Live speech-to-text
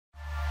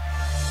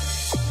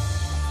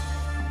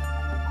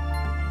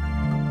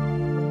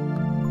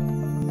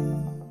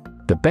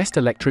the best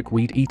electric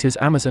weed eaters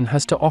Amazon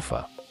has to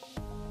offer.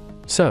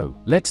 So,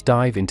 let's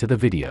dive into the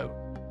video.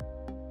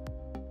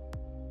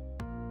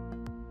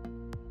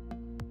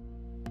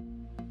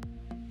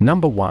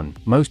 Number 1,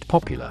 most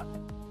popular.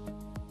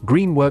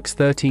 Greenworks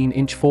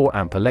 13-inch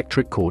 4-amp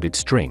electric corded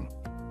string.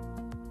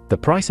 The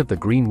price of the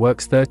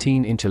Greenworks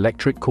 13-inch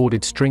electric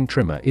corded string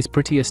trimmer is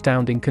pretty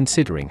astounding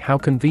considering how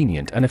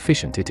convenient and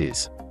efficient it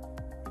is.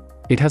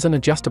 It has an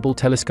adjustable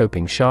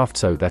telescoping shaft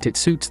so that it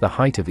suits the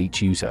height of each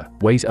user,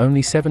 weighs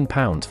only 7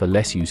 pounds for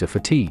less user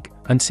fatigue,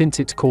 and since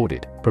it's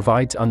corded,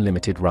 provides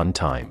unlimited run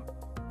time.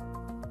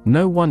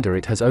 No wonder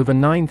it has over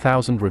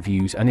 9,000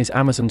 reviews and is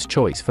Amazon's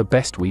choice for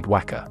best weed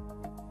whacker.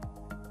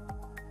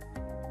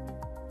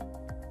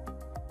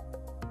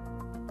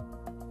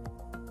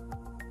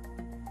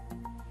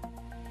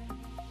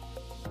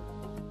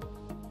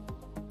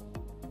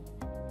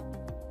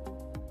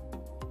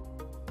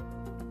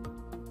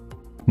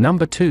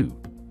 Number 2.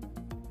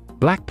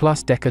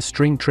 BLACK+DECKER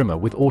string trimmer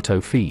with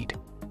auto feed.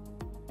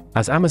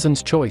 As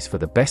Amazon's choice for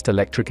the best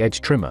electric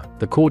edge trimmer,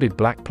 the corded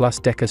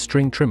BLACK+DECKER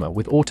string trimmer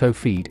with auto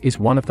feed is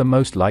one of the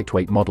most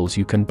lightweight models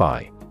you can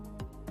buy.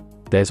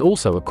 There's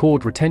also a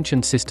cord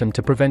retention system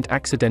to prevent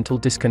accidental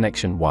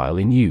disconnection while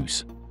in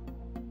use.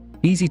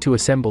 Easy to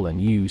assemble and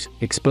use,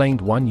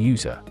 explained one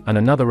user, and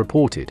another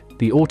reported,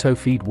 "The auto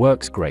feed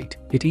works great,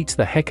 it eats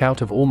the heck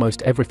out of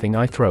almost everything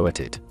I throw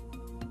at it."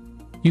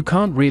 You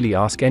can't really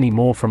ask any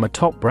more from a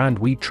top brand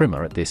weed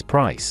trimmer at this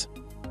price.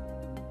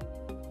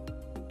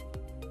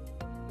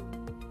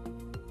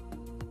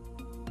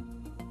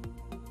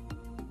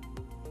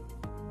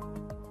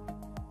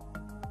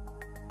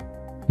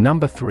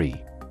 Number 3.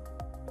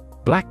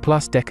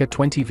 BLACK+DECKER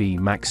 20V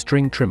Max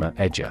String Trimmer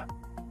Edger.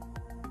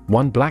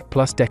 One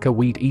BLACK+DECKER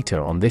weed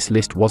eater on this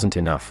list wasn't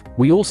enough,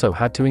 we also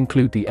had to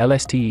include the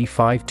LSTE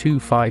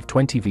 525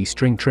 20V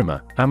string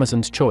trimmer,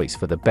 Amazon's choice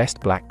for the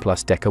best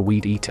BLACK+DECKER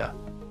weed eater.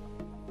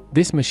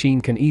 This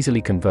machine can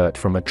easily convert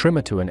from a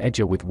trimmer to an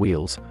edger with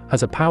wheels,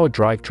 has a power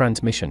drive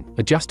transmission,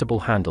 adjustable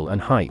handle and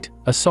height,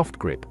 a soft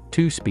grip,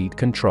 2-speed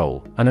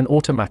control, and an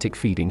automatic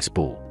feeding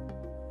spool.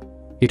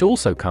 It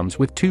also comes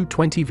with two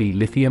 20V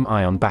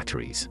lithium-ion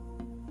batteries.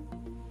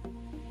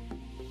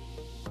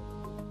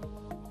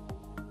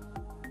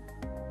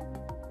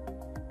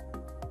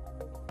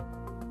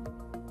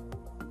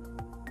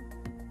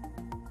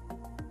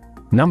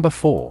 Number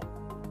 4.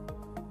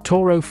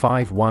 Toro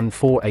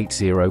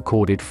 51480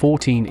 corded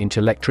 14-inch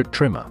electric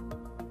trimmer.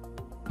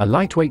 A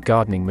lightweight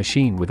gardening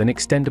machine with an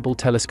extendable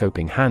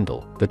telescoping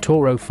handle, the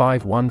Toro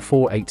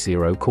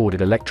 51480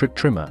 corded electric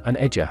trimmer and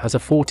edger has a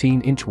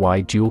 14-inch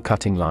wide dual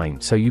cutting line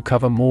so you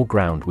cover more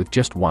ground with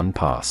just one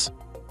pass.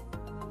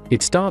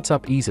 It starts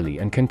up easily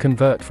and can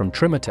convert from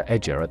trimmer to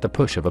edger at the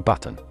push of a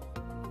button.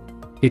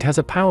 It has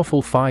a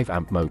powerful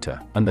 5-amp motor,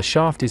 and the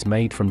shaft is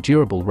made from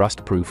durable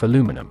rust-proof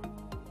aluminum.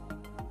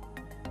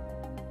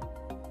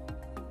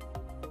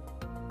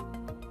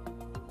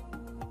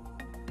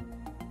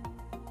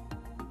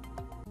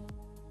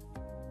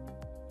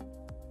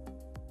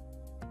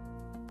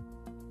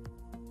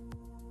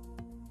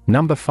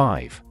 Number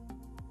 5.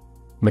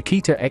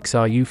 Makita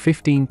XRU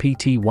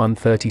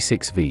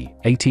 15PT136V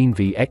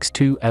 18V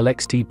X2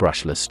 LXT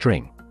brushless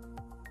string.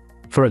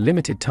 For a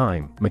limited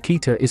time,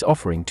 Makita is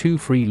offering 2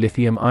 free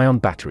lithium-ion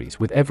batteries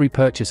with every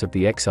purchase of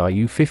the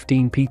XRU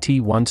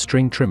 15PT1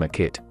 string trimmer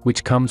kit,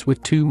 which comes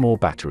with 2 more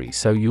batteries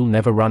so you'll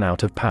never run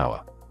out of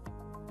power.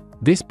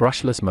 This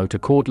brushless motor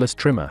cordless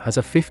trimmer has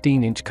a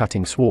 15-inch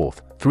cutting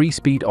swath, 3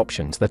 speed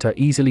options that are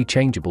easily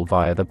changeable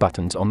via the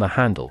buttons on the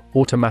handle,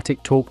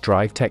 automatic torque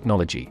drive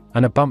technology,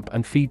 and a bump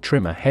and feed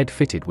trimmer head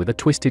fitted with a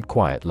twisted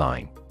quiet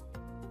line.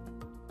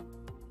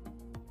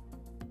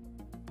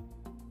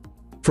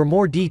 For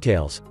more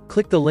details,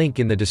 click the link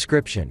in the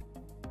description.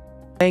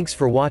 Thanks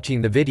for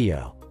watching the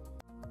video.